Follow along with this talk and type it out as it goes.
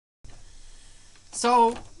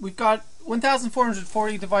So we've got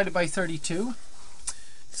 1,440 divided by 32.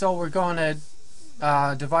 So we're going to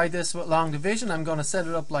divide this with long division. I'm going to set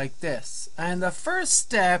it up like this. And the first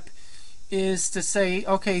step is to say,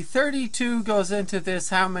 okay, 32 goes into this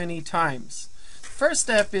how many times? First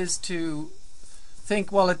step is to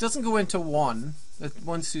think, well, it doesn't go into 1.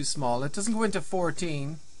 One's too small. It doesn't go into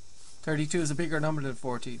 14. 32 is a bigger number than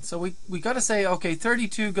 14. So we got to say, okay,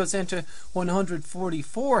 32 goes into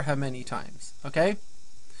 144 how many times? Okay?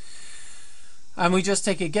 And we just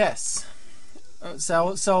take a guess.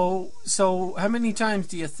 So how many times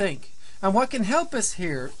do you think? And what can help us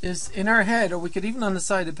here is in our head, or we could even on the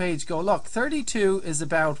side of the page go, look, 32 is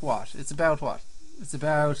about what? It's about what? It's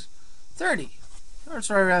about 30. Or it's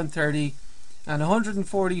right around 30. And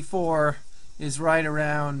 144 is right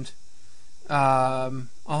around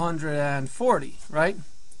 140, right?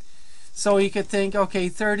 So you could think, okay,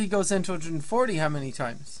 30 goes into 140 how many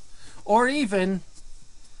times? Or even,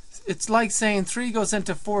 it's like saying 3 goes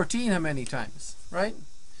into 14 how many times, right?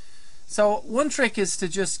 So one trick is to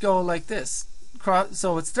just go like this.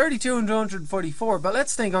 So it's 32 into 144, but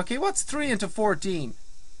let's think, okay, what's 3 into 14?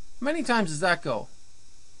 How many times does that go?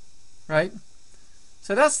 Right?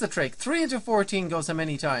 So that's the trick. 3 into 14 goes how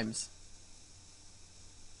many times?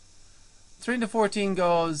 3 into 14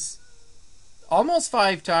 goes almost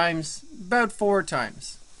 5 times, about 4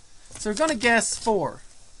 times. So we're going to guess 4.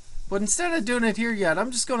 But instead of doing it here yet, I'm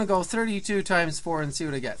just going to go 32 times 4 and see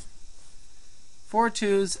what I get. 4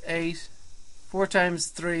 2s, 8. 4 times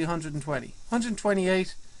 3, 120.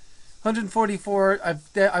 128. 144,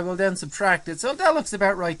 I will then subtract it. So that looks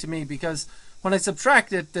about right to me, because when I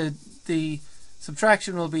subtract it, the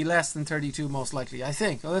subtraction will be less than 32 most likely, I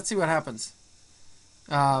think. Well, let's see what happens.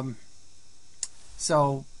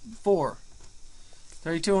 So 4.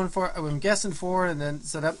 32 and 4, I'm guessing 4, and then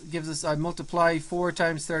so that gives us, I multiply 4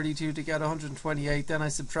 times 32 to get 128, then I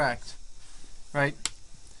subtract, right?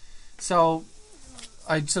 So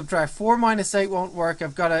I subtract 4 minus 8 won't work.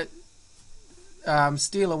 I've got to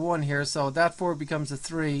steal a 1 here, so that 4 becomes a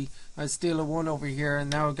 3. I steal a 1 over here, and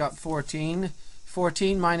now I've got 14.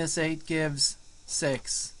 14 minus 8 gives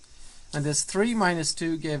 6, and this 3 minus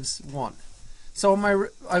 2 gives 1. So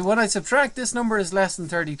when I subtract, this number is less than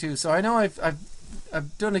 32. So I know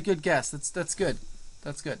I've done a good guess. That's good.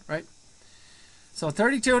 That's good, right? So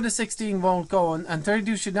 32 into 16 won't go, and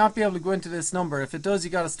 32 should not be able to go into this number. If it does, you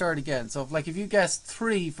got to start again. So if you guessed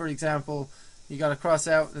 3, for example, you got to cross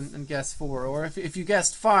out and guess 4. Or if you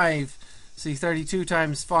guessed 5, see 32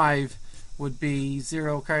 times 5 would be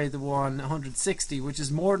 0, carry the 1, 160, which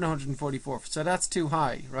is more than 144. So that's too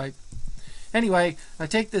high, right? Anyway, I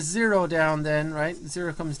take this 0 down then, right?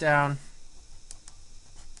 0 comes down.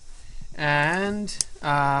 And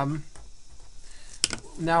now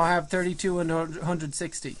I have 32 and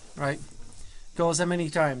 160, right? Goes how many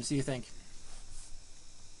times do you think?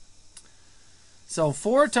 So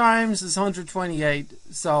 4 times is 128.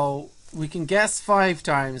 So we can guess 5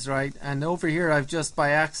 times, right? And over here I've just by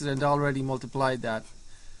accident already multiplied that.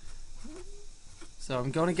 So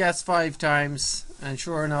I'm going to guess 5 times, and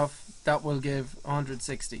sure enough, that will give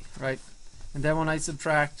 160, right? And then when I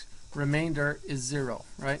subtract, remainder is 0,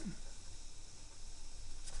 right?